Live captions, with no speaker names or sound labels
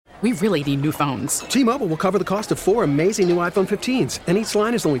We really need new phones. T-Mobile will cover the cost of 4 amazing new iPhone 15s, and each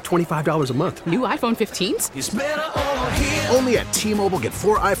line is only $25 a month. New iPhone 15s? It's better over here. Only at T-Mobile, get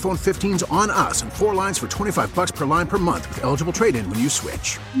 4 iPhone 15s on us and 4 lines for $25 per line per month with eligible trade-in when you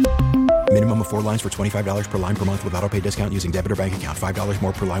switch. Minimum of 4 lines for $25 per line per month with autopay discount using debit or bank account. $5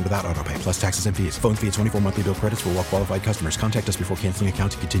 more per line without autopay, plus taxes and fees. Phone fee at 24 monthly bill credits for well-qualified customers. Contact us before canceling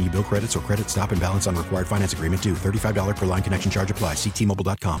account to continue bill credits or credit stop and balance on required finance agreement due. $35 per line connection charge applies. See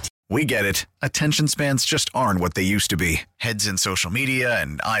T-Mobile.com. We get it. Attention spans just aren't what they used to be. Heads in social media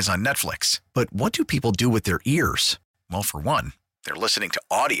and eyes on Netflix. But what do people do with their ears? Well, for one, they're listening to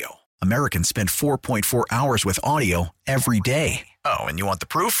audio. Americans spend 4.4 hours with audio every day. Oh, and you want the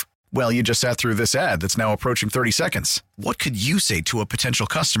proof? Well, you just sat through this ad that's now approaching 30 seconds. What could you say to a potential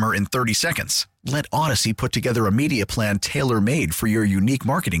customer in 30 seconds? Let Odyssey put together a media plan tailor-made for your unique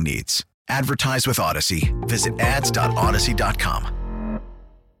marketing needs. Advertise with Odyssey. Visit ads.odyssey.com.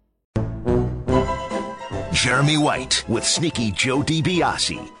 Jeremy White with Sneaky Joe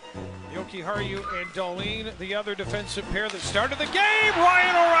DiBiase. Jokiharju and Dahlin, the other defensive pair that started the game.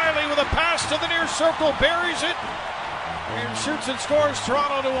 Ryan O'Reilly with a pass to the near circle, buries it, and shoots and scores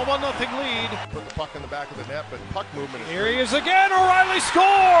Toronto to a 1-0 lead. Put the puck in the back of the net, but puck movement is... Here he is again, O'Reilly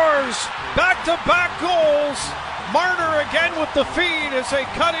scores! Back-to-back goals. Marner again with the feed as they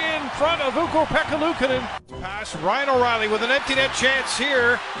cut in front of Ukko-Pekka Luukkonen. Pass, Ryan O'Reilly with an empty net chance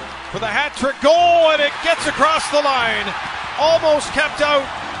here for the hat-trick goal, and it gets across the line. Almost kept out.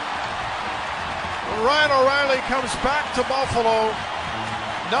 Ryan O'Reilly comes back to Buffalo.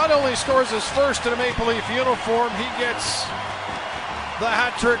 Not only scores his first in a Maple Leaf uniform, he gets the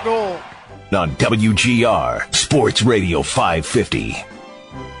hat-trick goal. On WGR Sports Radio 550.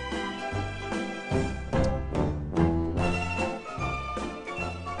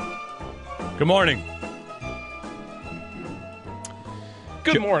 Good morning.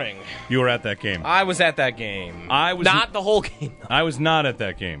 Good morning. You were at that game. I was at that game. I was not the whole game. I was not at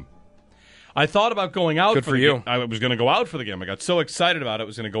that game. I thought about going out Good for for the you. game. I was going to go out for the game. I got so excited about it. I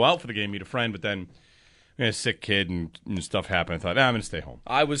was going to go out for the game, meet a friend, but then I had a sick kid and stuff happened. I thought, I'm going to stay home.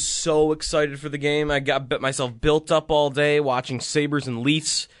 I was so excited for the game. I got myself built up all day watching Sabres and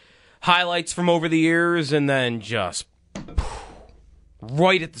Leafs highlights from over the years, and then just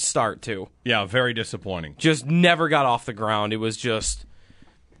right at the start, too. Yeah, very disappointing. Just never got off the ground. It was just,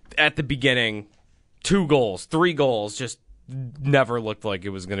 at the beginning, 2 goals, 3 goals, just never looked like it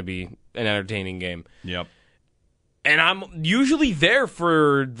was going to be an entertaining game. Yep. And I'm usually there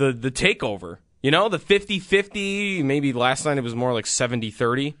for the takeover. You know, the 50-50, maybe last night it was more like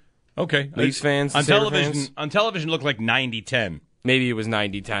 70-30. Okay. Leafs fans, on Sabre television, fans. on television it looked like 90-10. Maybe it was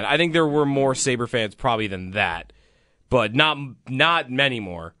 90-10. I think there were more Sabre fans probably than that, but not many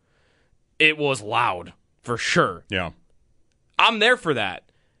more. It was loud, for sure. Yeah. I'm there for that.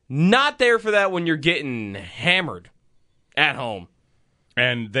 Not there for that when you're getting hammered at home.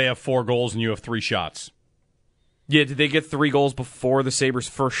 And they have 4 goals and you have 3 shots. Yeah, did they get 3 goals before the Sabres'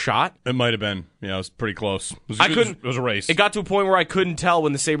 first shot? It might have been. Yeah, it was pretty close. It was a race. It got to a point where I couldn't tell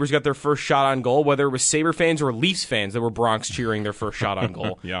when the Sabres got their first shot on goal, whether it was Sabre fans or Leafs fans that were Bronx cheering their first shot on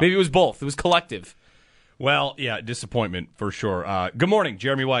goal. Yeah. Maybe it was both. It was collective. Well, yeah, disappointment for sure. Good morning,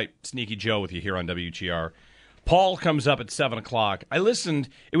 Jeremy White, Sneaky Joe with you here on WGR. Paul comes up at 7 o'clock. I listened.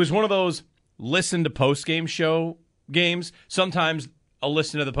 It was one of those listen to post-game show games. Sometimes I'll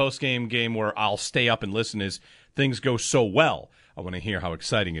listen to the post-game game where I'll stay up and listen as things go so well. I want to hear how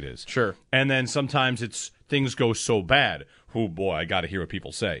exciting it is. Sure. And then sometimes it's things go so bad. Oh, boy, I got to hear what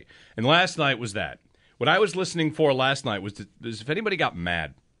people say. And last night was that. What I was listening for last night was if anybody got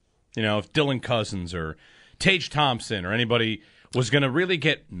mad. You know, if Dylan Cousins or Tage Thompson or anybody was going to really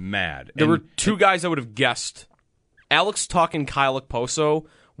get mad. There were 2 guys I would have guessed. Alex Tuch and Kyle Okposo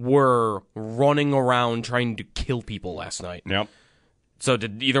were running around trying to kill people last night. Yep. So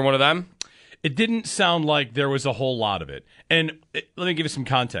did either one of them? It didn't sound like there was a whole lot of it. And let me give you some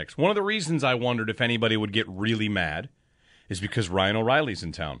context. One of the reasons I wondered if anybody would get really mad is because Ryan O'Reilly's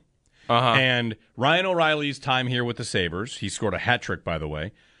in town. Uh-huh. And Ryan O'Reilly's time here with the Sabres, he scored a hat trick, by the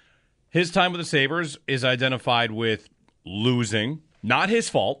way. His time with the Sabres is identified with losing. Not his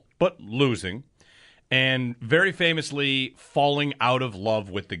fault, but losing. And very famously, falling out of love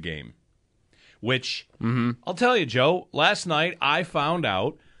with the game. Which, I'll tell you, Joe, last night I found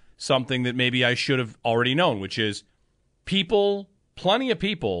out something that maybe I should have already known, which is plenty of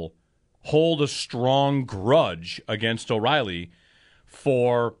people hold a strong grudge against O'Reilly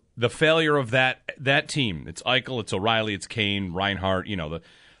for the failure of that team. It's Eichel, it's O'Reilly, it's Kane, Reinhart,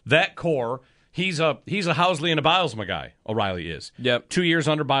 that core. He's a Housley and a Bilesma guy, O'Reilly is. Yep. 2 years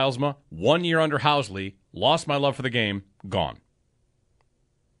under Bilesma, 1 year under Housley, lost my love for the game, gone.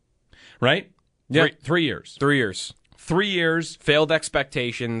 right? Yeah. 3 years. 3 years. 3 years. Failed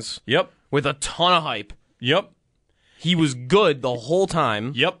expectations. Yep. With a ton of hype. Yep. He was good the whole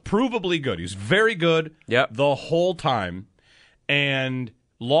time. Yep. Provably good. He was very good the whole time and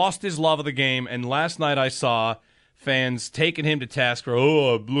lost his love of the game. And last night I saw fans taking him to task for,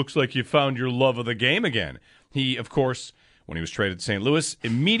 it looks like you found your love of the game again. He, of course, when he was traded to St. Louis,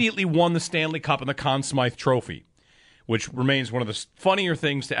 immediately won the Stanley Cup and the Conn Smythe Trophy, which remains one of the funnier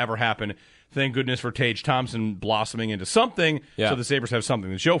things to ever happen. Thank goodness for Tage Thompson blossoming into something, so the Sabres have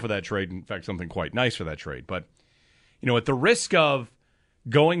something to show for that trade. In fact, something quite nice for that trade. But, at the risk of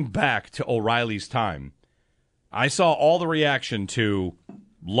going back to O'Reilly's time, I saw all the reaction to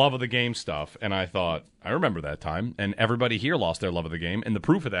love of the game stuff, and I thought, I remember that time, and everybody here lost their love of the game, and the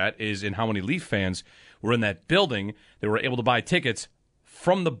proof of that is in how many Leaf fans were in that building that were able to buy tickets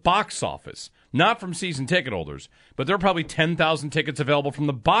from the box office, not from season ticket holders, but there were probably 10,000 tickets available from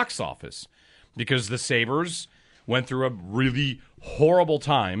the box office because the Sabres went through a really horrible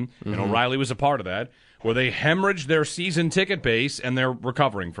time, and O'Reilly was a part of that, where they hemorrhaged their season ticket base, and they're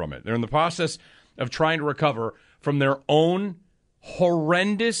recovering from it. They're in the process of trying to recover from their own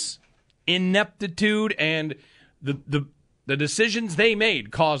horrendous ineptitude, and the decisions they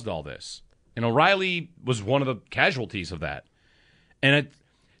made caused all this. And O'Reilly was one of the casualties of that. And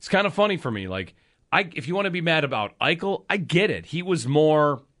it's kind of funny for me. Like, if you want to be mad about Eichel, I get it. He was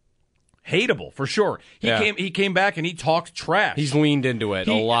more hateable, for sure. He came back and he talked trash. He's leaned into it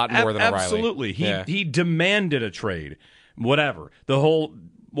a lot more than O'Reilly. Absolutely. He demanded a trade. Whatever. The whole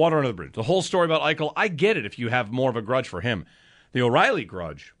water under the bridge. The whole story about Eichel, I get it if you have more of a grudge for him. The O'Reilly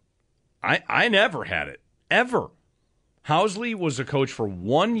grudge, I never had it. Ever. Housley was a coach for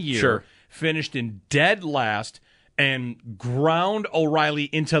 1 year, finished in dead last, and ground O'Reilly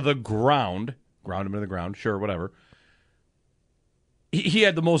into the ground. Ground him into the ground, sure, whatever. He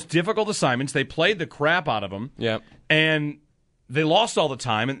had the most difficult assignments. They played the crap out of him. Yep. And they lost all the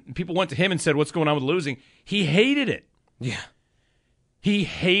time. And people went to him and said, what's going on with losing? He hated it. Yeah. He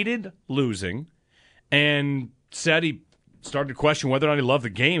hated losing and said he started to question whether or not he loved the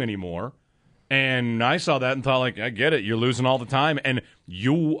game anymore. And I saw that and thought, I get it. You're losing all the time. And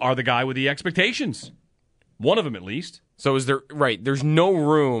you are the guy with the expectations. One of them, at least. So is there, there's no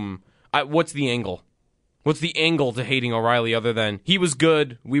room. What's the angle? What's the angle to hating O'Reilly other than he was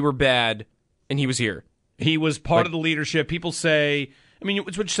good, we were bad, and he was here? He was part of the leadership. People say,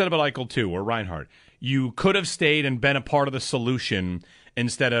 it's what you said about Eichel too, or Reinhart. You could have stayed and been a part of the solution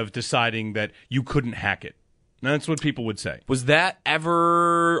instead of deciding that you couldn't hack it. That's what people would say. Was that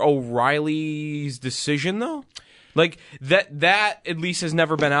ever O'Reilly's decision, though? That at least has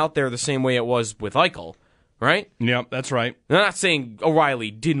never been out there the same way it was with Eichel. Right? Yeah, that's right. I'm not saying O'Reilly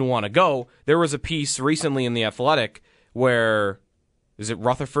didn't want to go. There was a piece recently in The Athletic where, is it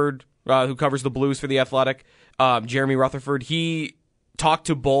Rutherford, who covers the Blues for The Athletic? Jeremy Rutherford. He talked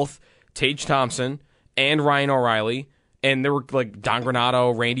to both Tage Thompson and Ryan O'Reilly, and there were Don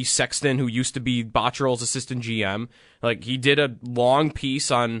Granato, Randy Sexton, who used to be Botcherill's assistant GM. He did a long piece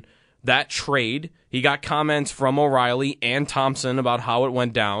on that trade. He got comments from O'Reilly and Thompson about how it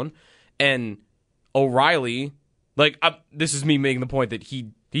went down, and O'Reilly, this is me making the point that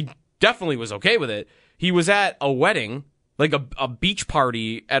he definitely was okay with it. He was at a wedding, a beach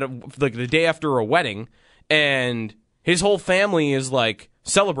party at the day after a wedding, and his whole family is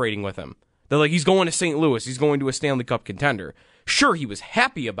celebrating with him. They're he's going to St. Louis. He's going to a Stanley Cup contender. Sure, he was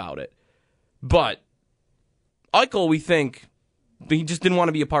happy about it, but Eichel, we think, he just didn't want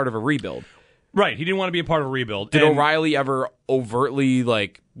to be a part of a rebuild. Right, he didn't want to be a part of a rebuild. Did O'Reilly ever overtly,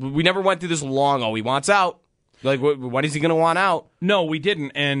 we never went through this long, he wants out. When is he going to want out? No, we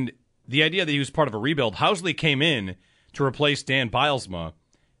didn't. And the idea that he was part of a rebuild, Housley came in to replace Dan Bylsma.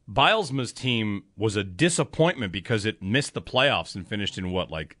 Bylsma's team was a disappointment because it missed the playoffs and finished in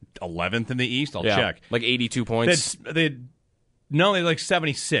 11th in the East? I'll check. 82 points. They had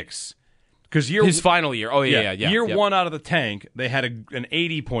 76. Because his final year. Oh, yeah. Year one out of the tank, they had an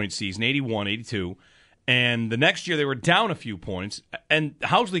 80-point season, 81, 82. And the next year, they were down a few points. And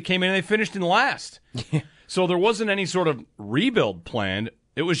Housley came in and they finished in last. So there wasn't any sort of rebuild planned.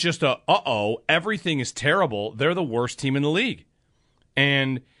 It was just everything is terrible. They're the worst team in the league.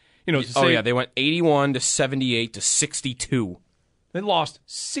 And, they went 81 to 78 to 62. They lost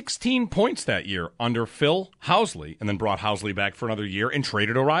 16 points that year under Phil Housley, and then brought Housley back for another year and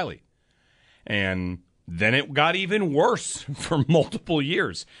traded O'Reilly. And then it got even worse for multiple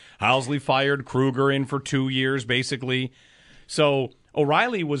years. Housley fired Kruger in for 2 years, basically. So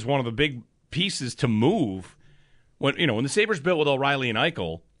O'Reilly was one of the big pieces to move. When the Sabres built with O'Reilly and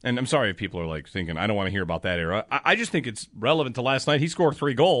Eichel, and I'm sorry if people are thinking, I don't want to hear about that era. I just think it's relevant to last night. He scored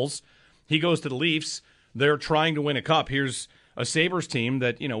 3 goals. He goes to the Leafs. They're trying to win a cup. Here's a Sabres team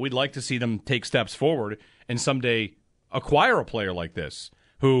that, we'd like to see them take steps forward and someday acquire a player like this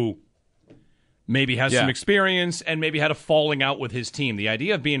who maybe has some experience and maybe had a falling out with his team. The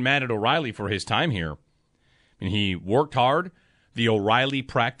idea of being mad at O'Reilly for his time here, and he worked hard. The O'Reilly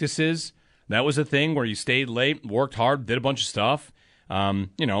practices, that was a thing where you stayed late, worked hard, did a bunch of stuff.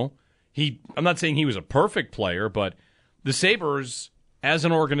 I'm not saying he was a perfect player, but the Sabres, as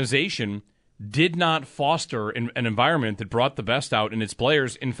an organization, did not foster an environment that brought the best out in its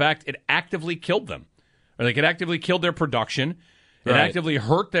players. In fact, it actively killed them. It actively killed their production. It actively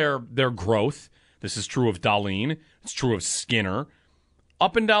hurt their growth. This is true of Dahlin. It's true of Skinner.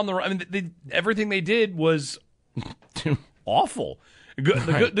 Up and down everything they did was awful.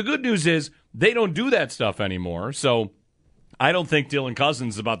 The good news is they don't do that stuff anymore. So I don't think Dylan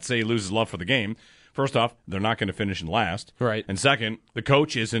Cousins is about to say he loses love for the game. First off, they're not going to finish in last. Right. And second, the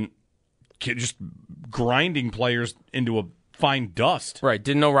coach isn't just grinding players into a fine dust. Right.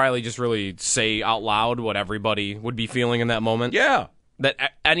 Didn't O'Reilly just really say out loud what everybody would be feeling in that moment? Yeah. That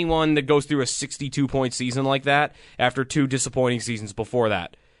anyone that goes through a 62-point season like that after 2 disappointing seasons before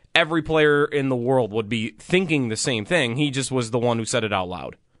that, every player in the world would be thinking the same thing. He just was the one who said it out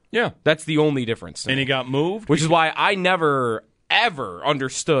loud. Yeah. That's the only difference. And he got moved. Which is why I never, ever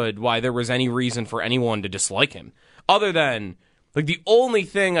understood why there was any reason for anyone to dislike him. Other than, the only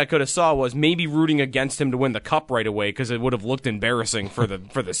thing I could have saw was maybe rooting against him to win the cup right away because it would have looked embarrassing for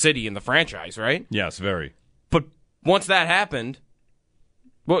the city and the franchise, right? Yes, very. But once that happened,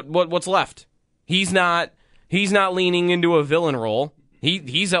 what's left? He's not leaning into a villain role.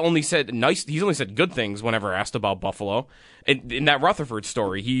 He's only said good things whenever asked about Buffalo. In that Rutherford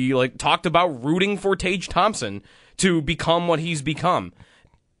story, he talked about rooting for Tage Thompson to become what he's become.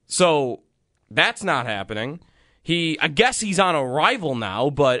 So that's not happening. I guess he's on a rival now,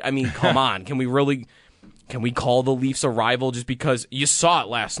 but come on, can we call the Leafs a rival just because you saw it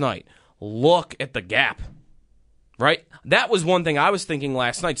last night? Look at the gap. Right? That was one thing I was thinking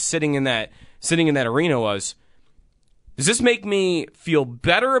last night sitting in that arena was, does this make me feel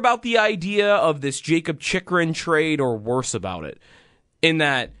better about the idea of this Jacob Chychrun trade or worse about it? In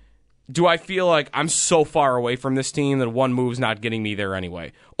that, do I feel like I'm so far away from this team that one move's not getting me there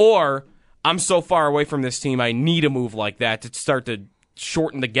anyway? Or I'm so far away from this team I need a move like that to start to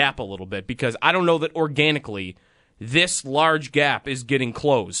shorten the gap a little bit because I don't know that organically this large gap is getting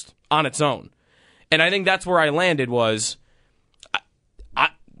closed on its own. And I think that's where I landed was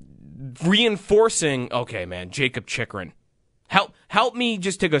reinforcing, okay, man, Jacob Chychrun. Help me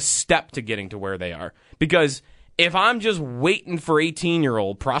just take a step to getting to where they are. Because if I'm just waiting for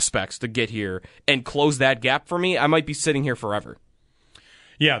 18-year-old prospects to get here and close that gap for me, I might be sitting here forever.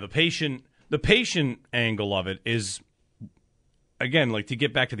 Yeah, the patient angle of it is, again, to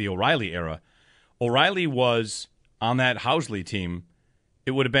get back to the O'Reilly era, O'Reilly was on that Housley team.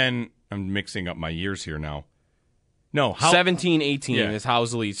 It would have been, I'm mixing up my years here now. No, 17-18 is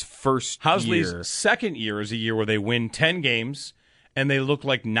Housley's first year. Housley's second year is a year where they win 10 games, and they look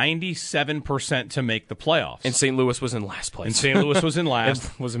like 97% to make the playoffs. And St. Louis was in last place. It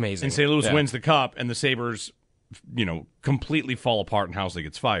was amazing. And St. Louis wins the cup, and the Sabres, completely fall apart, and Housley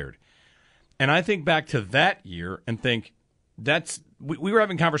gets fired. And I think back to that year and think, we were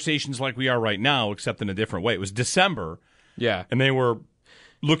having conversations like we are right now, except in a different way. It was December. Yeah. And they were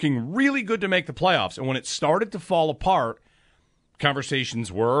looking really good to make the playoffs. And when it started to fall apart,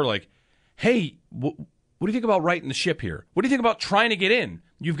 conversations were like, hey, what do you think about righting the ship here? What do you think about trying to get in?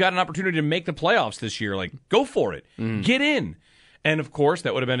 You've got an opportunity to make the playoffs this year. Go for it. Get in. And, of course,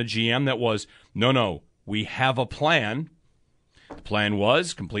 that would have been a GM that was, no, we have a plan. The plan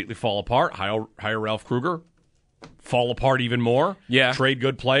was completely fall apart, hire Ralph Kruger, fall apart even more, trade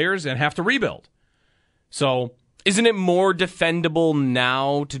good players, and have to rebuild. So, isn't it more defendable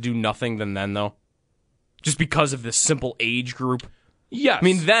now to do nothing than then, though? Just because of this simple age group? Yes.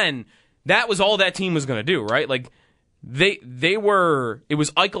 Then, that was all that team was going to do, right? It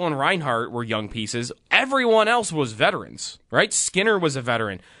was Eichel and Reinhart were young pieces. Everyone else was veterans, right? Skinner was a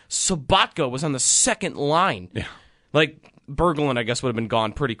veteran. Sobotka was on the second line. Yeah. Berglund, I guess, would have been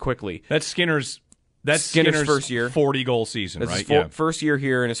gone pretty quickly. That's Skinner's first year. 40-goal season, That's right? His first year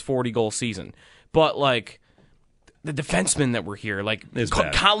here in his 40-goal season. But, the defensemen that were here,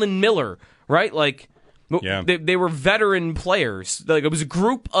 Colin Miller, right? They were veteran players. It was a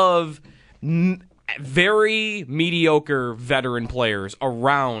group of very mediocre veteran players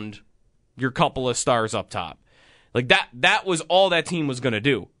around your couple of stars up top. That was all that team was going to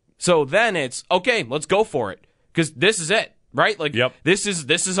do. So then it's, okay, let's go for it. Because this is it, right? This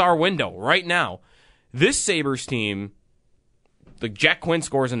is our window right now. This Sabres team, Jack Quinn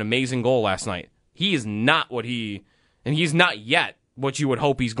scores an amazing goal last night. He is not he's not yet what you would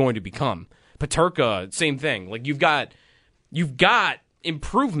hope he's going to become. Peterka, same thing. Like you've got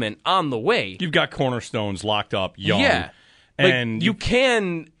improvement on the way. You've got cornerstones locked up young. Yeah. And like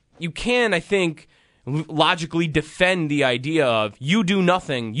you can, I think, logically defend the idea of you do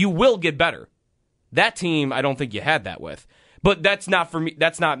nothing, you will get better. That team, I don't think you had that with. But that's not for me.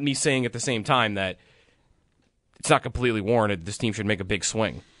 That's not me saying at the same time that it's not completely warranted. This team should make a big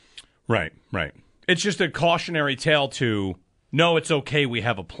swing. Right. It's just a cautionary tale to, no, it's okay, we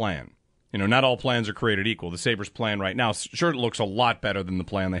have a plan. Not all plans are created equal. The Sabres' plan right now, sure, it looks a lot better than the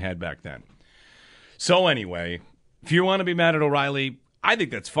plan they had back then. So anyway, if you want to be mad at O'Reilly, I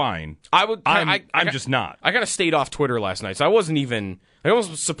think that's fine. I'm just not. I kind of stayed off Twitter last night, so I almost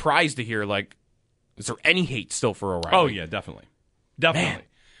was surprised to hear, like, is there any hate still for O'Reilly? Oh, yeah, definitely. Man,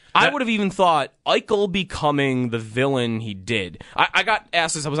 I would have even thought Eichel becoming the villain he did. I got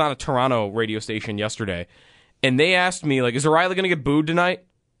asked this. I was on a Toronto radio station yesterday, and they asked me, like, is O'Reilly going to get booed tonight?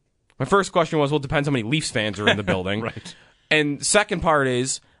 My first question was, well, it depends how many Leafs fans are in the building. Right. And second part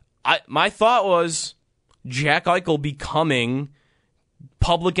is, my thought was Jack Eichel becoming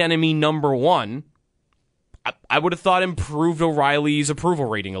public enemy number one, I would have thought improved O'Reilly's approval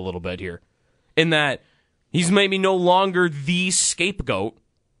rating a little bit here. In that he's maybe no longer the scapegoat.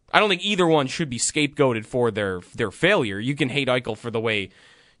 I don't think either one should be scapegoated for their failure. You can hate Eichel for the way,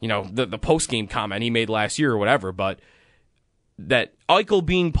 the post-game comment he made last year or whatever, but that Eichel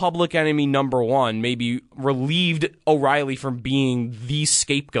being public enemy number one maybe relieved O'Reilly from being the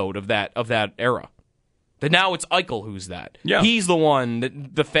scapegoat of that era. That now it's Eichel who's that. Yeah. He's the one,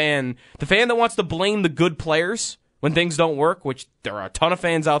 that the fan that wants to blame the good players when things don't work, which there are a ton of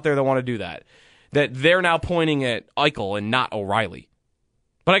fans out there that want to do that they're now pointing at Eichel and not O'Reilly.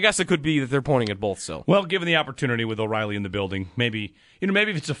 But I guess it could be that they're pointing at both still. Well, given the opportunity with O'Reilly in the building, maybe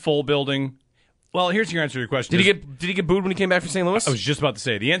if it's a full building. Well, here's your answer to your question. Did he get booed when he came back from St. Louis? I was just about to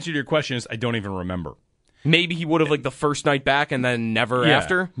say, the answer to your question is I don't even remember. Maybe he would have, like, the first night back and then never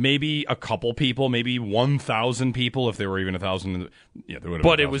after? Maybe a couple people, maybe 1,000 people, if there were even 1,000. Yeah, there would have been.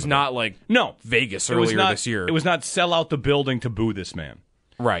 But it was not like Vegas earlier this year. It was not sell out the building to boo this man.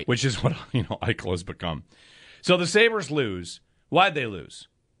 Right. Which is what Eichel has become. So the Sabres lose. Why'd they lose?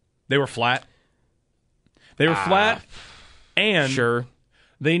 They were flat. And sure.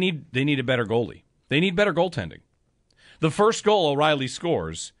 They need a better goalie. They need better goaltending. The first goal O'Reilly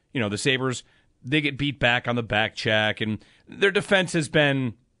scores, the Sabres, they get beat back on the back check, and their defense has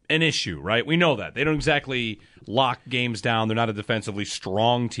been an issue, right? We know that. They don't exactly lock games down. They're not a defensively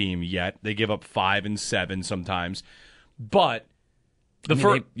strong team yet. They give up 5 and 7 sometimes. But the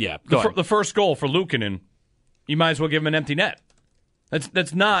first goal for Luukkonen, you might as well give him an empty net.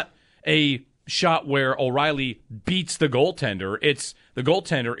 That's not a shot where O'Reilly beats the goaltender. It's the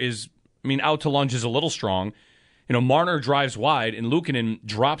goaltender is, out to lunge is a little strong. Marner drives wide, and Luukkonen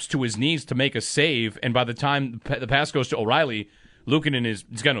drops to his knees to make a save, and by the time the pass goes to O'Reilly, Luukkonen he's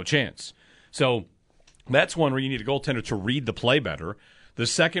got no chance. So that's one where you need a goaltender to read the play better. The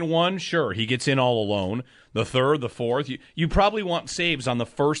second one, sure, he gets in all alone. The third, the fourth, you probably want saves on the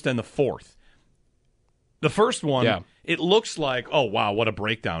first and the fourth. The first one, It looks like, oh, wow, what a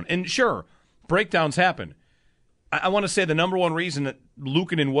breakdown. And sure, breakdowns happen. I want to say the number one reason that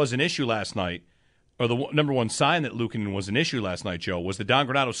Luukkonen was an issue last night, or the number one sign that Luukkonen was an issue last night, Joe, was that Don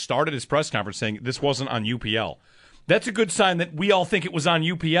Granato started his press conference saying this wasn't on UPL. That's a good sign that we all think it was on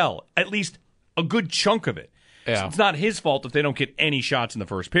UPL, at least a good chunk of it. Yeah. It's not his fault if they don't get any shots in the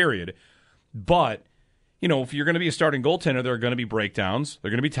first period. But, if you're going to be a starting goaltender, there are going to be breakdowns. There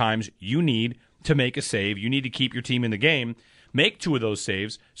are going to be times you need to make a save. You need to keep your team in the game. Make 2 of those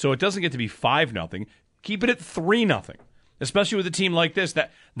saves so it doesn't get to be 5-0. Keep it at 3-0. Especially with a team like this,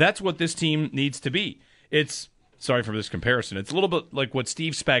 that's what this team needs to be. It's, sorry for this comparison, it's a little bit like what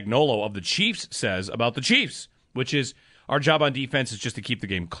Steve Spagnuolo of the Chiefs says about the Chiefs, which is our job on defense is just to keep the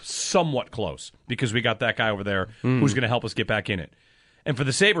game somewhat close because we got that guy over there who's going to help us get back in it. And for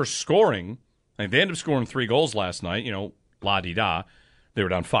the Sabres scoring, they ended up scoring 3 goals last night, la-di-da. They were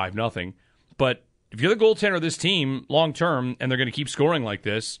down 5-0. But if you're the goaltender of this team long-term and they're going to keep scoring like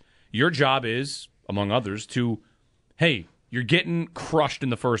this, your job is, among others, to, hey, you're getting crushed in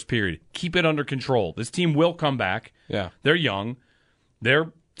the first period. Keep it under control. This team will come back. Yeah. They're young.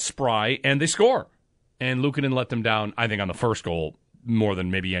 They're spry, and they score. And Luukkonen let them down, I think, on the first goal more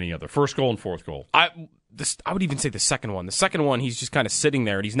than maybe any other. First goal and fourth goal. I would even say the second one. The second one, he's just kind of sitting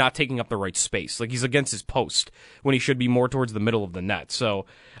there, and he's not taking up the right space. Like, he's against his post when he should be more towards the middle of the net. So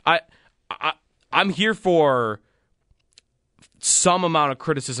I'm here for some amount of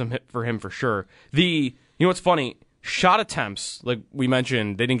criticism for him for sure. You know what's funny? shot attempts, like we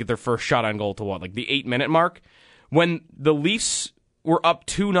mentioned, they didn't get their first shot on goal to what, the 8-minute mark? When the Leafs were up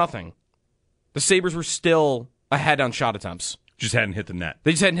 2-0, the Sabres were still ahead on shot attempts. Just hadn't hit the net.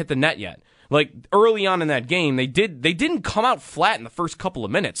 They just hadn't hit the net yet. Early on in that game, they didn't come out flat in the first couple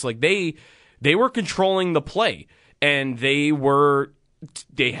of minutes. They were controlling the play, and they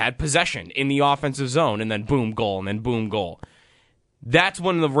had possession in the offensive zone, and then boom, goal, and then boom, goal. That's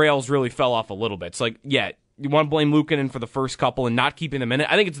when the rails really fell off a little bit. It's you want to blame Luukkonen for the first couple and not keeping them in it.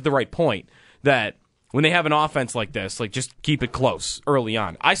 I think it's the right point that when they have an offense like this, just keep it close early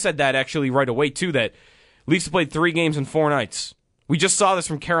on. I said that actually right away, too, that Leafs played 3 games in 4 nights. We just saw this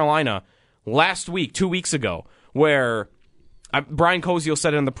from Carolina last week, 2 weeks ago, where Brian Koziel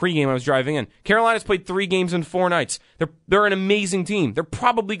said it in the pregame I was driving in. Carolina's played 3 games in 4 nights. They're an amazing team. They're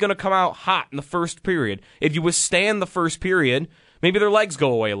probably going to come out hot in the first period. If you withstand the first period, maybe their legs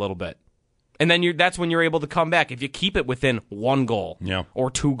go away a little bit. And then that's when you're able to come back if you keep it within 1 goal or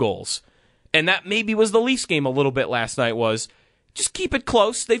 2 goals. And that maybe was the Leafs game a little bit last night, was just keep it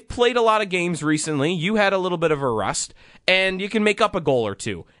close. They've played a lot of games recently. You had a little bit of a rest, and you can make up a goal or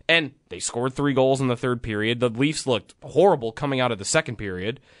 2. And they scored 3 goals in the third period. The Leafs looked horrible coming out of the second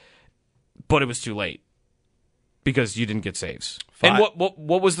period, but it was too late because you didn't get saves. And what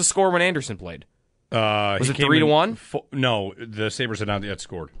was the score when Anderson played? Was it 3-1? No, the Sabres had not yet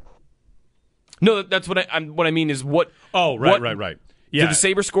scored. No, that's what I mean is what. Oh, right. Yeah. So the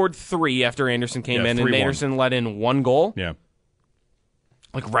Sabres scored 3 after Anderson came in, 3-1. And Anderson let in 1 goal. Yeah.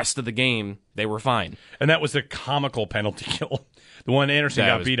 Rest of the game, they were fine. And that was a comical penalty kill. The one Anderson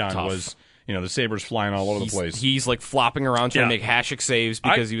got beat on tough. Was, the Sabres flying all over the place. He's flopping around trying to make Hasek saves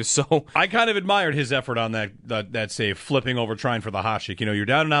because he was so. I kind of admired his effort on that save, flipping over, trying for the Hasek. You're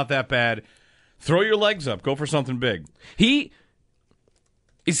down and out that bad. Throw your legs up. Go for something big.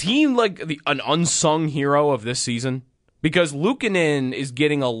 Is he an unsung hero of this season? Because Luukkonen is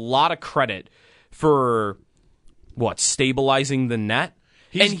getting a lot of credit for, stabilizing the net?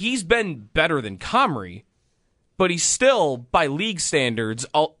 And he's been better than Comrie, but he's still, by league standards,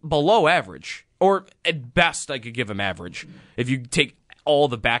 below average. Or at best, I could give him average, if you take all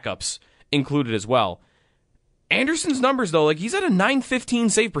the backups included as well. Anderson's numbers, though, he's at a .915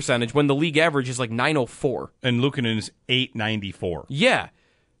 save percentage when the league average is .904. And Luukkonen is .894. Yeah.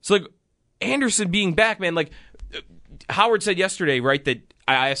 So, Anderson being back, man, Howard said yesterday, right, that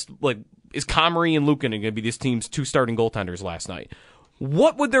I asked, is Comrie and Luukkonen going to be this team's 2 starting goaltenders last night?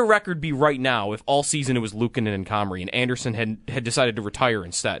 What would their record be right now if all season it was Luukkonen and Comrie and Anderson had decided to retire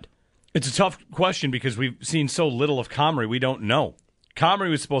instead? It's a tough question because we've seen so little of Comrie, we don't know.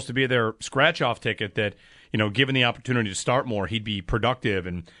 Comrie was supposed to be their scratch-off ticket that, given the opportunity to start more, he'd be productive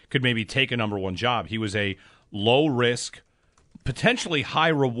and could maybe take a number 1 job. He was a low-risk, potentially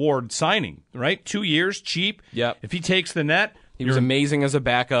high-reward signing, right? 2 years, cheap. Yep. If he takes the net... He was amazing as a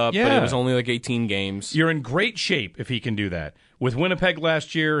backup, but it was only 18 games. You're in great shape if he can do that. With Winnipeg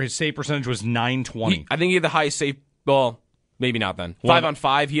last year, his save percentage was .920. I think he had the highest save... Well, maybe not then.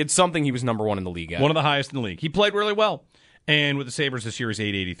 5-on-5. He had something he was number 1 in the league at. One of the highest in the league. He played really well. And with the Sabres this year, he's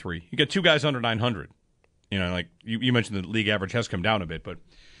 .883. You got 2 guys under .900. You mentioned the league average has come down a bit, but...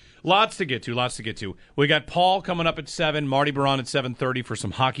 Lots to get to. We got Paul coming up at 7, Marty Baron at 7:30 for some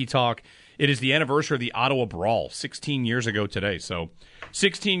hockey talk. It is the anniversary of the Ottawa Brawl, 16 years ago today. So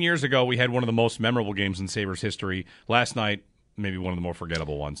 16 years ago, we had one of the most memorable games in Sabres history. Last night, maybe one of the more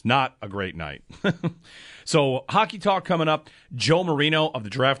forgettable ones. Not a great night. So hockey talk coming up. Joe Marino of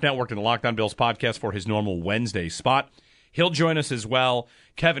the Draft Network and the Locked On Bills podcast for his normal Wednesday spot. He'll join us as well.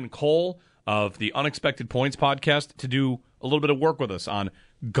 Kevin Cole of the Unexpected Points podcast to do a little bit of work with us on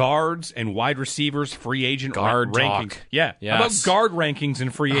guards and wide receivers, free agent rankings. Yeah. Yes. How about guard rankings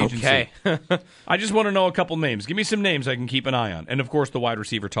and free agency? Okay. I just want to know a couple names. Give me some names I can keep an eye on. And, of course, the wide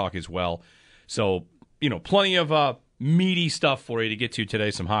receiver talk as well. So, plenty of meaty stuff for you to get to today.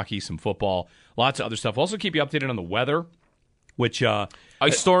 Some hockey, some football, lots of other stuff. We'll also keep you updated on the weather, which... Ice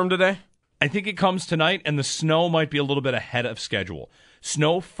storm today? I think it comes tonight, and the snow might be a little bit ahead of schedule.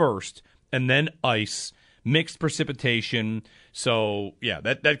 Snow first, and then ice. Mixed precipitation. So, yeah,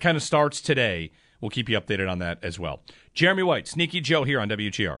 that kind of starts today. We'll keep you updated on that as well. Jeremy White, Sneaky Joe here on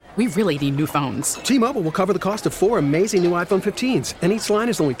WGR. We really need new phones. T-Mobile will cover the cost of 4 amazing new iPhone 15s, and each line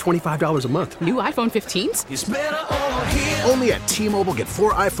is only $25 a month. New iPhone 15s? It's better over here. Only at T-Mobile, get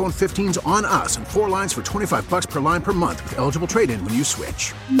 4 iPhone 15s on us and 4 lines for $25 per line per month with eligible trade-in when you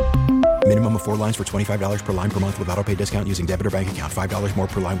switch. Minimum of 4 lines for $25 per line per month with autopay discount using debit or bank account. $5 more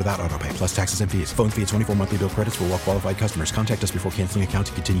per line without autopay, plus taxes and fees. Phone fee at 24 monthly bill credits for well-qualified customers. Contact us before canceling account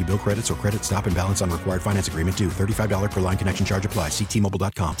to continue bill credits or credit stop and balance on required finance agreement due. $35 per line connection charge applies. See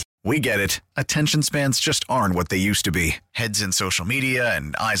T-Mobile.com. We get it. Attention spans just aren't what they used to be. Heads in social media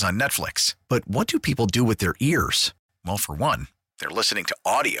and eyes on Netflix. But what do people do with their ears? Well, for one, they're listening to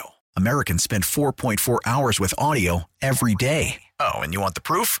audio. Americans spend 4.4 hours with audio every day. Oh, and you want the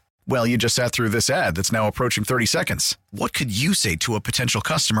proof? Well, you just sat through this ad that's now approaching 30 seconds. What could you say to a potential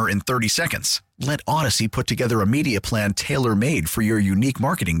customer in 30 seconds? Let Odyssey put together a media plan tailor-made for your unique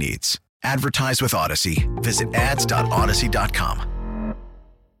marketing needs. Advertise with Odyssey. Visit ads.odyssey.com.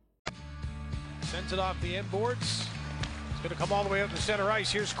 Sends it off the inboards. It's going to come all the way up to center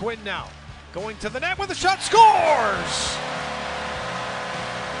ice. Here's Quinn now. Going to the net with a shot. Scores!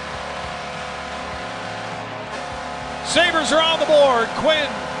 Sabres are on the board. Quinn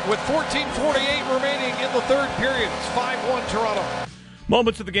with 14:48 remaining in the third period. It's 5-1 Toronto.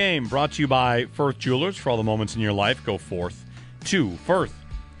 Moments of the game brought to you by Firth Jewelers. For all the moments in your life, go forth to Firth.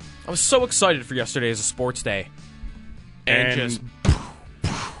 I was so excited for yesterday as a sports day. And just...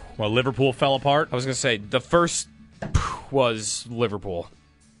 Well, Liverpool fell apart. I was going to say, the first was Liverpool.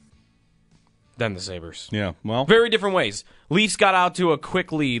 Then the Sabres. Yeah, well. Very different ways. Leafs got out to a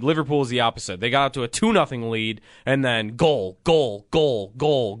quick lead. Liverpool is the opposite. They got out to a 2-0 lead, and then goal.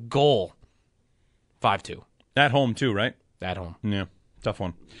 5-2. At home, too, right? At home. Yeah, tough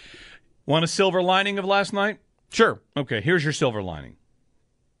one. Want a silver lining of last night? Sure. Okay, here's your silver lining.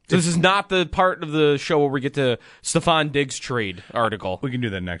 So this is not the part of the show where we get to Stephon Diggs trade article. We can do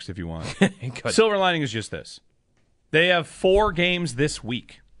that next if you want. Good. Silver lining is just this. They have 4 games this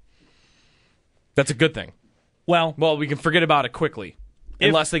week. That's a good thing. Well, we can forget about it quickly.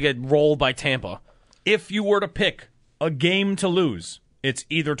 Unless they get rolled by Tampa. If you were to pick a game to lose, it's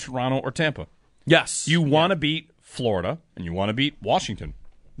either Toronto or Tampa. Yes. You want to beat Florida, and you want to beat Washington.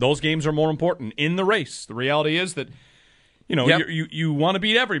 Those games are more important in the race. The reality is that you want to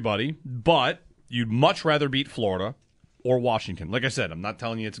beat everybody, but you'd much rather beat Florida or Washington. Like I said, I'm not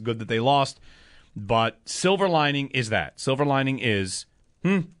telling you it's good that they lost, but silver lining is that. Silver lining is,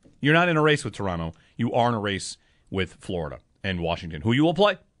 you're not in a race with Toronto. You are in a race with Florida and Washington, who you will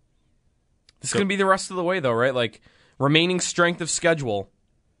play. This is going to be the rest of the way, though, right? Like, remaining strength of schedule.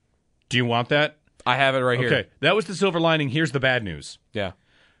 Do you want that? I have it right here. Okay, that was the silver lining. Here's the bad news. Yeah.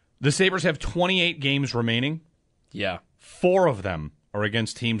 The Sabres have 28 games remaining. Yeah. 4 of them are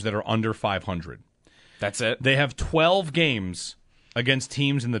against teams that are under 500. That's it. They have 12 games against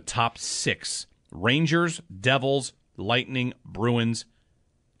teams in the top 6. Rangers, Devils, Lightning, Bruins,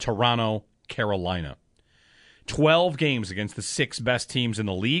 Toronto, Carolina. 12 games against the 6 best teams in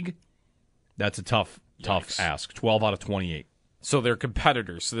the league. That's a tough ask. 12 out of 28. So they're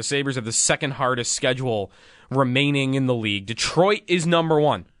competitors. So the Sabres have the second hardest schedule remaining in the league. Detroit is number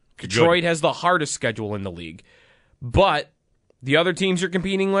 1. Detroit has the hardest schedule in the league. But the other teams you're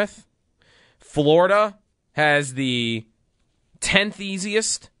competing with, Florida has the 10th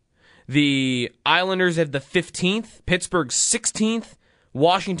easiest. The Islanders have the 15th. Pittsburgh 16th.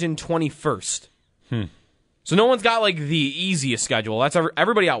 Washington 21st. So no one's got like the easiest schedule. That's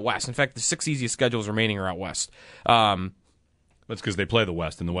everybody out west. In fact, the 6 easiest schedules remaining are out west. That's because they play the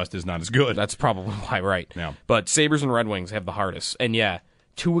West, and the West is not as good. That's probably why, right? Yeah. But Sabres and Red Wings have the hardest. And yeah,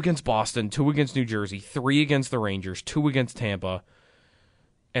 2 against Boston, 2 against New Jersey, 3 against the Rangers, 2 against Tampa,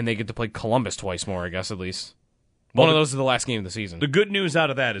 and they get to play Columbus twice more, I guess, at least. One of those is the last game of the season. The good news out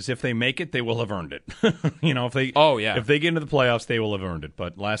of that is if they make it, they will have earned it. If they if they get into the playoffs, they will have earned it.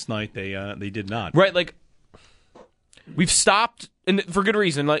 But last night they did not. Right, like we've stopped, and for good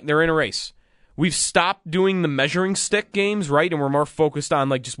reason. Like they're in a race. We've stopped doing the measuring stick games, right, and we're more focused on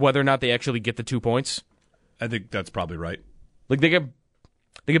like just whether or not they actually get the 2 points. I think that's probably right. Like they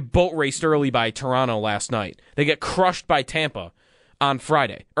get boat raced early by Toronto last night. They get crushed by Tampa on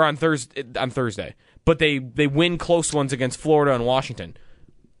Friday or on Thursday. But they win close ones against Florida and Washington.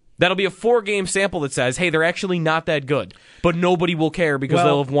 That'll be a 4-game sample that says, hey, they're actually not that good. But nobody will care because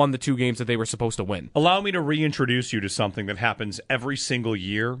they'll have won the 2 games that they were supposed to win. Allow me to reintroduce you to something that happens every single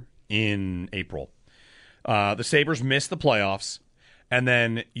year in April. The Sabres miss the playoffs, and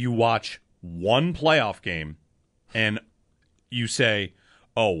then you watch one playoff game, and you say,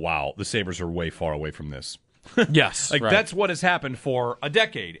 oh, wow, the Sabres are way far away from this. Yes. Like right. That's what has happened for a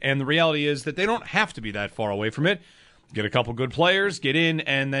decade. And the reality is that they don't have to be that far away from it. Get a couple good players, get in,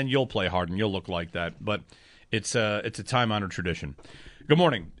 and then you'll play hard and you'll look like that. But it's a time-honored tradition. Good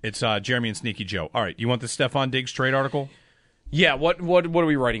morning. It's Jeremy and Sneaky Joe. All right, you want the Stephon Diggs trade article? Yeah, what are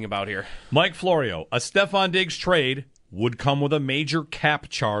we writing about here? Mike Florio, a Stephon Diggs trade would come with a major cap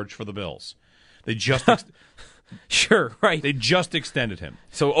charge for the Bills. They just Sure, right. They just extended him.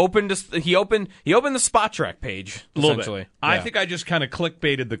 So he opened the Spot Track page, essentially. I think I just kind of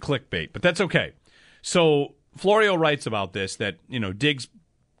clickbaited the clickbait, but that's okay. So Florio writes about this, that Diggs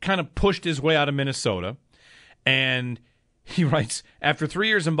kind of pushed his way out of Minnesota, and he writes, after 3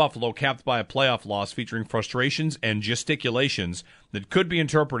 years in Buffalo, capped by a playoff loss featuring frustrations and gesticulations that could be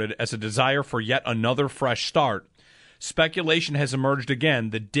interpreted as a desire for yet another fresh start, speculation has emerged again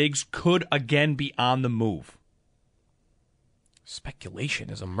that Diggs could again be on the move. Speculation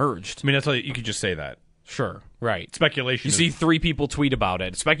has emerged. I mean, that's how you could just say that. Sure, right. Speculation. You see 3 people tweet about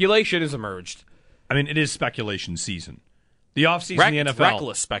it. Speculation has emerged. I mean, it is speculation season. The offseason in the NFL.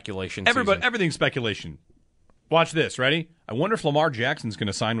 Reckless speculation season. Everything's speculation. Watch this. Ready? I wonder if Lamar Jackson's going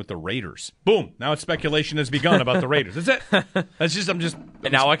to sign with the Raiders. Boom. Now it's speculation has begun about the Raiders. That's it.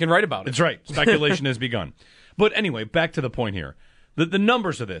 And now I can write about it. That's right. Speculation has begun. But anyway, back to the point here. The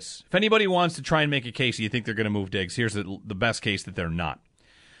numbers of this. If anybody wants to try and make a case you think they're going to move Diggs, here's the best case that they're not.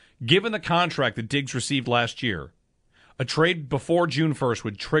 Given the contract that Diggs received last year, a trade before June 1st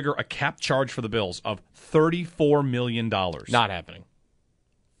would trigger a cap charge for the Bills of $34 million. Not happening.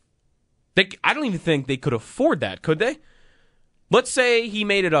 I don't even think they could afford that, could they? Let's say he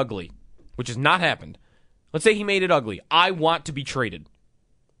made it ugly, which has not happened. Let's say he made it ugly. I want to be traded.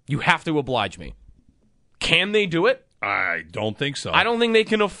 You have to oblige me. Can they do it? I don't think so. I don't think they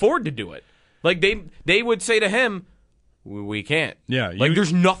can afford to do it. Like, they would say to him, we can't. Yeah.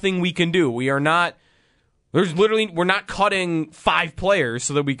 There's nothing we can do. We're not cutting 5 players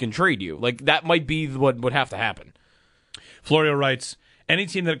so that we can trade you. Like, that might be what would have to happen. Florio writes, any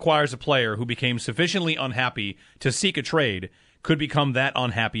team that acquires a player who became sufficiently unhappy to seek a trade could become that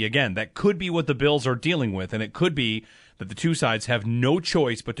unhappy again. That could be what the Bills are dealing with, and it could be that the two sides have no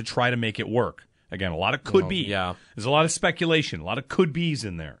choice but to try to make it work. Again, a lot of could be. Yeah. There's a lot of speculation, a lot of could be's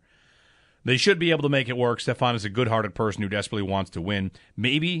in there. They should be able to make it work. Stefan is a good-hearted person who desperately wants to win.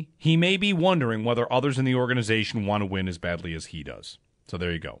 Maybe he may be wondering whether others in the organization want to win as badly as he does. So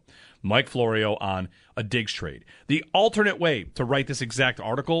there you go. Mike Florio on a Diggs trade. The alternate way to write this exact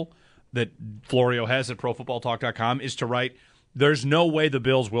article that Florio has at ProFootballTalk.com is to write, there's no way the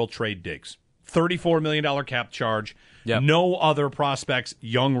Bills will trade Diggs. $34 million cap charge. Yep. No other prospects,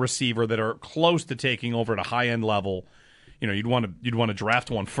 young receiver that are close to taking over at a high-end level. You know, you'd want to draft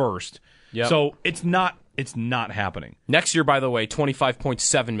one first. Yep. So it's not happening. Next year, by the way,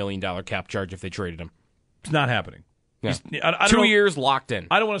 $25.7 million cap charge if they traded him. It's not happening. Yeah. I 2 years locked in.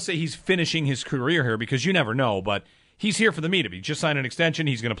 I don't want to say he's finishing his career here because you never know, but he's here for the meat of it. He just signed an extension.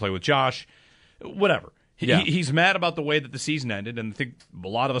 He's going to play with Josh. Whatever. He's mad about the way that the season ended, and I think a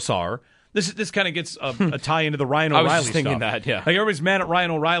lot of us are. This kind of gets a tie into the Ryan O'Reilly stuff. I was just thinking that, yeah. Like everybody's mad at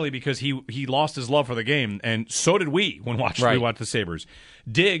Ryan O'Reilly because he lost his love for the game, and so did we when we watched the Sabres.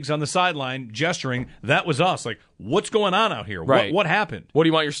 Diggs on the sideline gesturing, that was us. Like, what's going on out here? Right. What happened? What do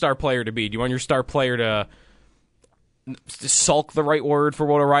you want your star player to be? Do you want your star player to sulk, the right word for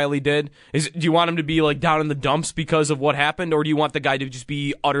what O'Reilly did? Do you want him to be like down in the dumps because of what happened, or do you want the guy to just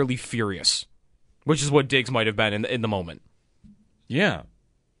be utterly furious? Which is what Diggs might have been in the moment. Yeah.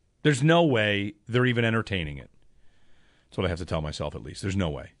 There's no way they're even entertaining it. That's what I have to tell myself, at least. There's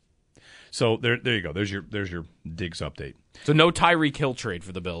no way. So there you go. There's your Diggs update. So no Tyreek Hill trade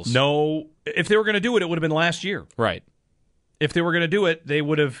for the Bills. No. If they were going to do it, it would have been last year. Right. If they were going to do it, they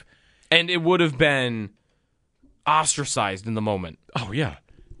would have. And it would have been ostracized in the moment. Oh, yeah.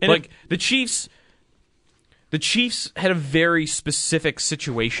 And the Chiefs had a very specific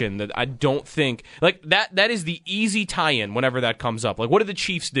situation that I don't think like that is the easy tie-in whenever that comes up. Like, what did the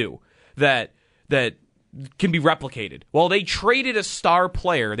Chiefs do that can be replicated? Well, they traded a star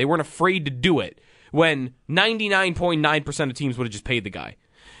player. They weren't afraid to do it when 99.9% of teams would have just paid the guy.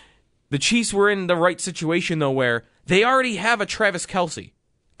 The Chiefs were in the right situation, though, where they already have a Travis Kelce.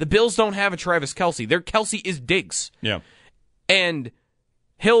 The Bills don't have a Travis Kelce. Their Kelce is Diggs. Yeah. And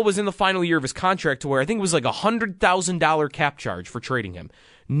Hill was in the final year of his contract to where I think it was like a $100,000 cap charge for trading him.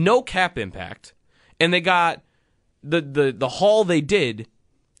 No cap impact. And they got the haul they did.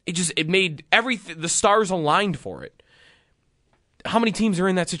 It made everything, the stars aligned for it. How many teams are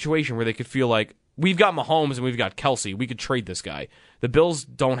in that situation where they could feel like, we've got Mahomes and we've got Kelce, we could trade this guy? The Bills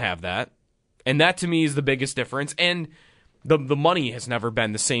don't have that. And that to me is the biggest difference. And the money has never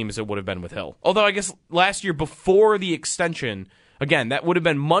been the same as it would have been with Hill. Although I guess last year before the extension, again, that would have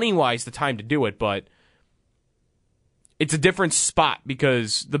been money-wise the time to do it, but it's a different spot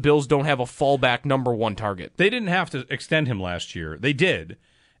because the Bills don't have a fallback number one target. They didn't have to extend him last year. They did.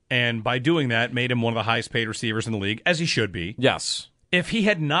 And by doing that, made him one of the highest paid receivers in the league, as he should be. Yes. If he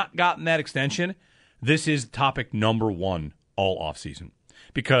had not gotten that extension, this is topic number one all offseason.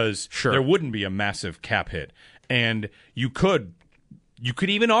 Because there wouldn't be a massive cap hit. And you could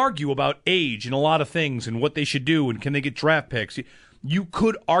even argue about age and a lot of things and what they should do and can they get draft picks. You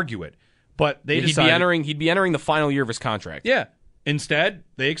could argue it. But they decided... He'd be entering the final year of his contract. Yeah. Instead,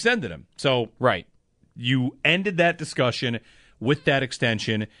 they extended him. So right, you ended that discussion with that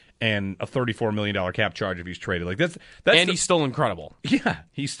extension and a $34 million cap charge if he's traded. Like that's and he's still incredible. Yeah,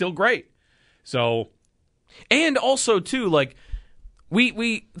 he's still great. So, and also too, like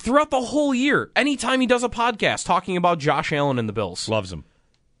we throughout the whole year, anytime he does a podcast talking about Josh Allen and the Bills, loves him.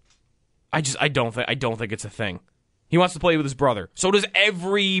 I don't think it's a thing. He wants to play with his brother. So does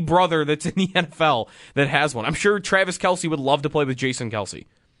every brother that's in the NFL that has one. I'm sure Travis Kelce would love to play with Jason Kelce.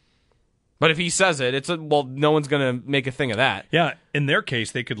 But if he says it, no one's going to make a thing of that. Yeah, in their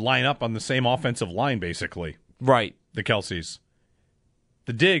case, they could line up on the same offensive line, basically. Right. The Kelces.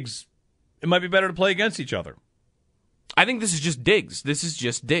 The Diggs, it might be better to play against each other. I think this is just Diggs.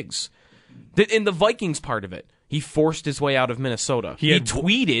 In the Vikings part of it, he forced his way out of Minnesota. He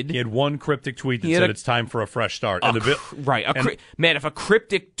tweeted. He had one cryptic tweet that said it's time for a fresh start. Man, if a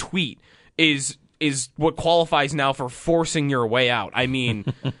cryptic tweet is what qualifies now for forcing your way out, I mean,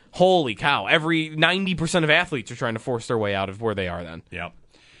 holy cow. 90% of athletes are trying to force their way out of where they are then. Yeah.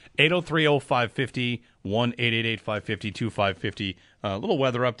 803-0550, 1-888-550-2550. A little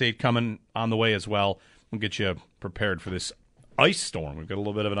weather update coming on the way as well. We'll get you prepared for this ice storm. We've got a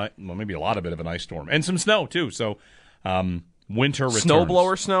little bit of maybe a lot of an ice storm. And some snow, too. So, winter returns.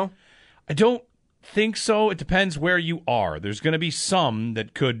 Snowblower snow? I don't think so. It depends where you are. There's going to be some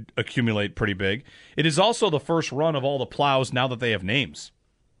that could accumulate pretty big. It is also the first run of all the plows now that they have names.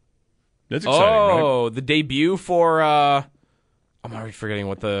 That's exciting, right? Oh, the debut for, I'm already forgetting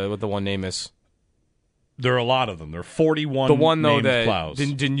what the one name is. There are a lot of them. There are 41 named plows.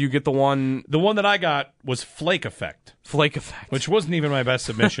 Didn't you get the one? The one that I got was Flake Effect. Flake Effect. Which wasn't even my best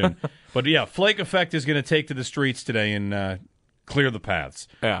submission. But yeah, Flake Effect is going to take to the streets today and clear the paths.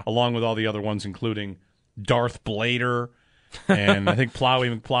 Yeah. Along with all the other ones, including Darth Blader. And I think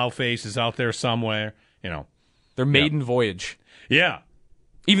Plowface is out there somewhere. Their maiden voyage. Yeah.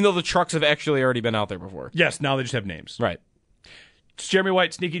 Even though the trucks have actually already been out there before. Yes, now they just have names. Right. It's Jeremy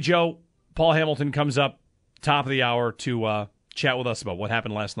White, Sneaky Joe. Paul Hamilton comes up top of the hour to chat with us about what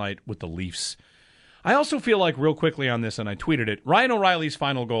happened last night with the Leafs. I also feel like, real quickly on this, and I tweeted it, Ryan O'Reilly's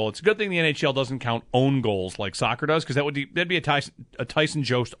final goal, it's a good thing the NHL doesn't count own goals like soccer does, because that'd be a Tyson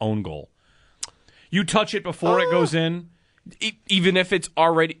Jost own goal. You touch it before it goes in. Even if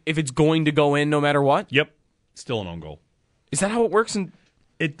it's going to go in no matter what? Yep. Still an own goal. Is that how it works?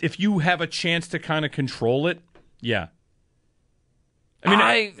 If you have a chance to kind of control it, yeah. I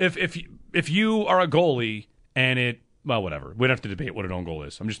mean, if you are a goalie and whatever. We don't have to debate what an own goal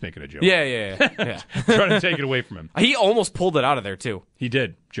is. I'm just making a joke. Yeah. Trying to take it away from him. He almost pulled it out of there, too. He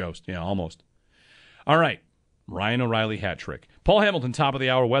did, Jost. Yeah, almost. All right. Ryan O'Reilly hat trick. Paul Hamilton, top of the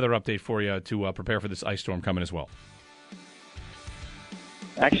hour weather update for you to prepare for this ice storm coming as well.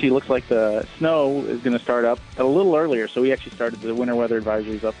 Actually, looks like the snow is going to start up a little earlier, so we actually started the winter weather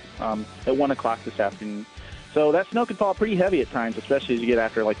advisories up at 1 o'clock this afternoon. So that snow can fall pretty heavy at times, especially as you get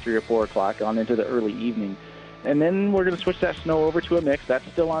after like 3 or 4 o'clock on into the early evening. And then we're going to switch that snow over to a mix. That's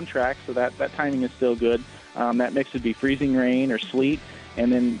still on track, so that timing is still good. That mix would be freezing rain or sleet,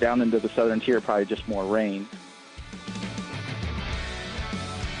 and then down into the southern tier, probably just more rain.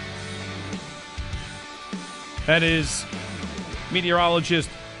 That is meteorologist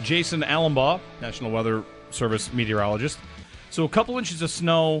Jason Allenbaugh, National Weather Service meteorologist. So a couple inches of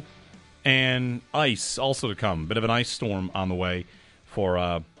snow and ice also to come. Bit of an ice storm on the way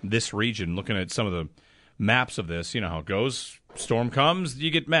for this region. Looking at some of the maps of this, you know how it goes. Storm comes,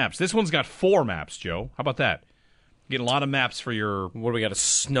 you get maps. This one's got 4 maps, Joe. How about that? Getting a lot of maps for your... What do we got, a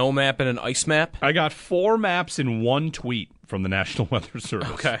snow map and an ice map? I got 4 maps in one tweet from the National Weather Service.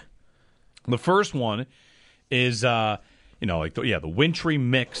 Okay. The first one is, the wintry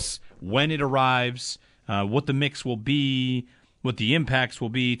mix, when it arrives, what the mix will be, what the impacts will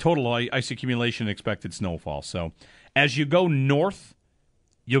be, total ice accumulation, expected snowfall. So as you go north,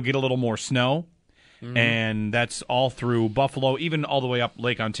 you'll get a little more snow, and that's all through Buffalo, even all the way up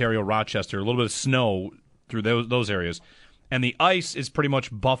Lake Ontario, Rochester, a little bit of snow through those areas. And the ice is pretty much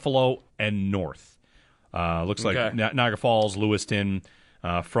Buffalo and north. Looks like Niagara Falls, Lewiston,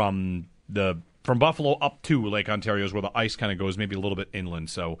 from Buffalo up to Lake Ontario is where the ice kind of goes, maybe a little bit inland.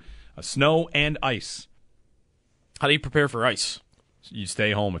 So snow and ice. How do you prepare for ice? You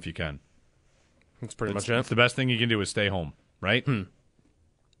stay home if you can. That's pretty much it. It's the best thing you can do is stay home, right?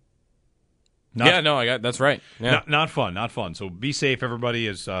 That's right. Yeah. Not fun. So be safe, everybody,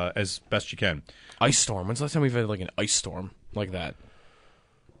 as best you can. Ice storm. When's the last time we've had like an ice storm like that?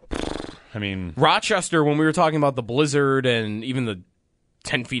 I mean, Rochester, when we were talking about the blizzard and even the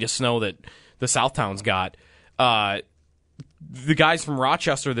 10 feet of snow that the Southtowns got, the guys from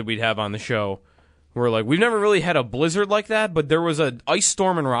Rochester that we'd have on the show We're like, we've never really had a blizzard like that, but there was an ice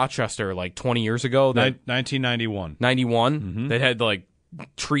storm in Rochester like 20 years ago. 1991. 91? That had like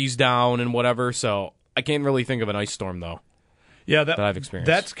trees down and whatever, so I can't really think of an ice storm, though. Yeah, that I've experienced.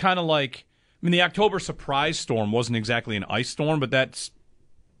 That's kind of like, I mean, the October surprise storm wasn't exactly an ice storm, but that's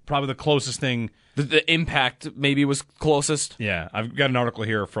probably the closest thing. The impact maybe was closest. Yeah, I've got an article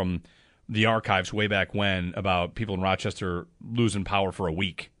here from the archives way back when about people in Rochester losing power for a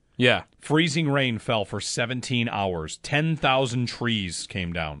week. Yeah. Freezing rain fell for 17 hours. 10,000 trees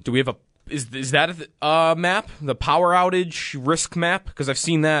came down. Do we have is that a map? The power outage risk map? Because I've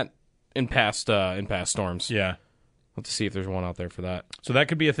seen that in past storms. Yeah. Let's see if there's one out there for that. So that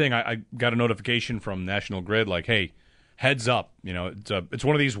could be a thing. I got a notification from National Grid like, hey, heads up. You know, it's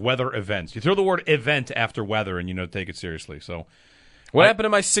one of these weather events. You throw the word event after weather and, take it seriously. So, what happened to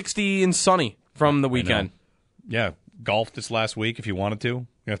my 60 and sunny from the weekend? Yeah, golf this last week if you wanted to.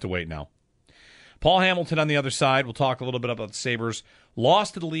 You have to wait now. Paul Hamilton on the other side. We'll talk a little bit about the Sabres.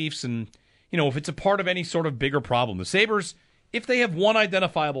 Lost to the Leafs, and, if it's a part of any sort of bigger problem. The Sabres, if they have one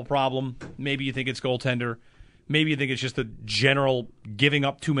identifiable problem, maybe you think it's goaltender. Maybe you think it's just the general giving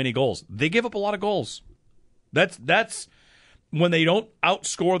up too many goals. They give up a lot of goals. That's when they don't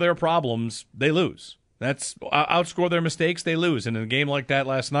outscore their problems, they lose. That's outscore their mistakes, they lose. And in a game like that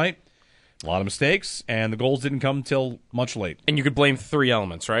last night, a lot of mistakes, and the goals didn't come till much late. And you could blame three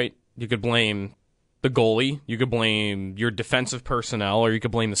elements, right? You could blame the goalie, you could blame your defensive personnel, or you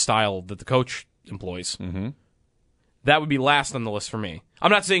could blame the style that the coach employs. Mm-hmm. That would be last on the list for me.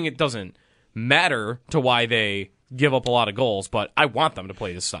 I'm not saying it doesn't matter to why they give up a lot of goals, but I want them to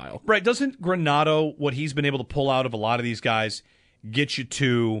play this style. Right. Doesn't Granato, what he's been able to pull out of a lot of these guys, get you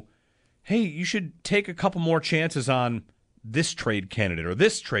to, hey, you should take a couple more chances on this trade candidate or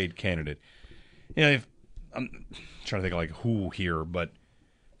this trade candidate? I'm trying to think of like who here, but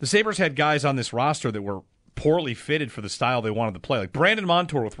the Sabres had guys on this roster that were poorly fitted for the style they wanted to play. Like Brandon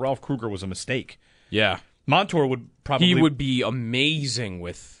Montour with Ralph Kruger was a mistake. Yeah. Montour would probably... He would be amazing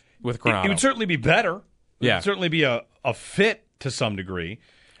with Granato. He would certainly be better. Yeah. Would certainly be a fit to some degree.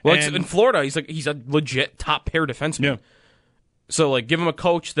 Well, in Florida, he's a legit top pair defenseman. Yeah. So give him a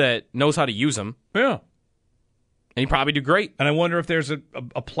coach that knows how to use him. Yeah. And he'd probably do great. And I wonder if there's a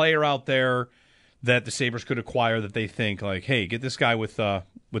player out there that the Sabres could acquire that they think, like, hey, get this guy with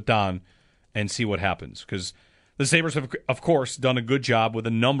Don and see what happens. Because the Sabres have, of course, done a good job with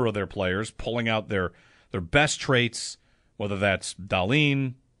a number of their players, pulling out their best traits, whether that's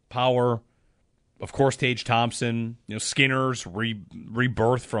Dahlin, Power, of course, Tage Thompson, Skinner's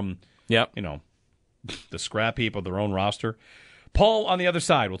rebirth from, the scrap heap of their own roster. Paul on the other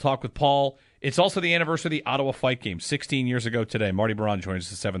side. We'll talk with Paul. It's also the anniversary of the Ottawa Fight Game, 16 years ago today. Marty Baron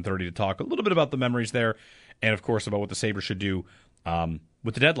joins us at 7:30 to talk a little bit about the memories there and, of course, about what the Sabres should do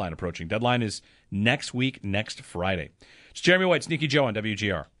with the deadline approaching. Deadline is next week, next Friday. It's Jeremy White, Sneaky Joe on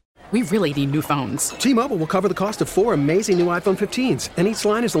WGR. We really need new phones. T-Mobile will cover the cost of 4 amazing new iPhone 15s, and each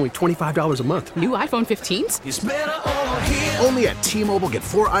line is only $25 a month. New iPhone 15s? It's better over here. Only at T-Mobile, get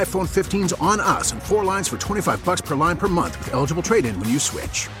 4 iPhone 15s on us and 4 lines for $25 per line per month with eligible trade-in when you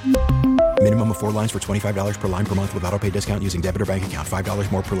switch. Minimum of 4 lines for $25 per line per month with autopay discount using debit or bank account.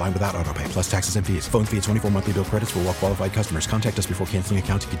 $5 more per line without autopay, plus taxes and fees. Phone fee at 24 monthly bill credits for well-qualified customers. Contact us before canceling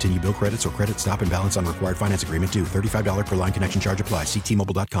account to continue bill credits or credit stop and balance on required finance agreement due. $35 per line connection charge applies. See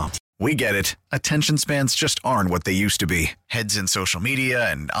T-Mobile.com. We get it. Attention spans just aren't what they used to be. Heads in social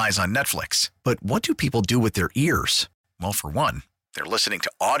media and eyes on Netflix. But what do people do with their ears? Well, for one, they're listening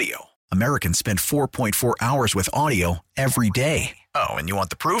to audio. Americans spend 4.4 hours with audio every day. Oh, and you want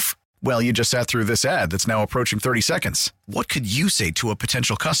the proof? Well, you just sat through this ad that's now approaching 30 seconds. What could you say to a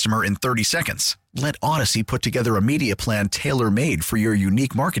potential customer in 30 seconds? Let Odyssey put together a media plan tailor-made for your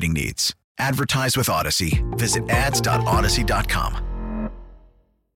unique marketing needs. Advertise with Odyssey. Visit ads.odyssey.com.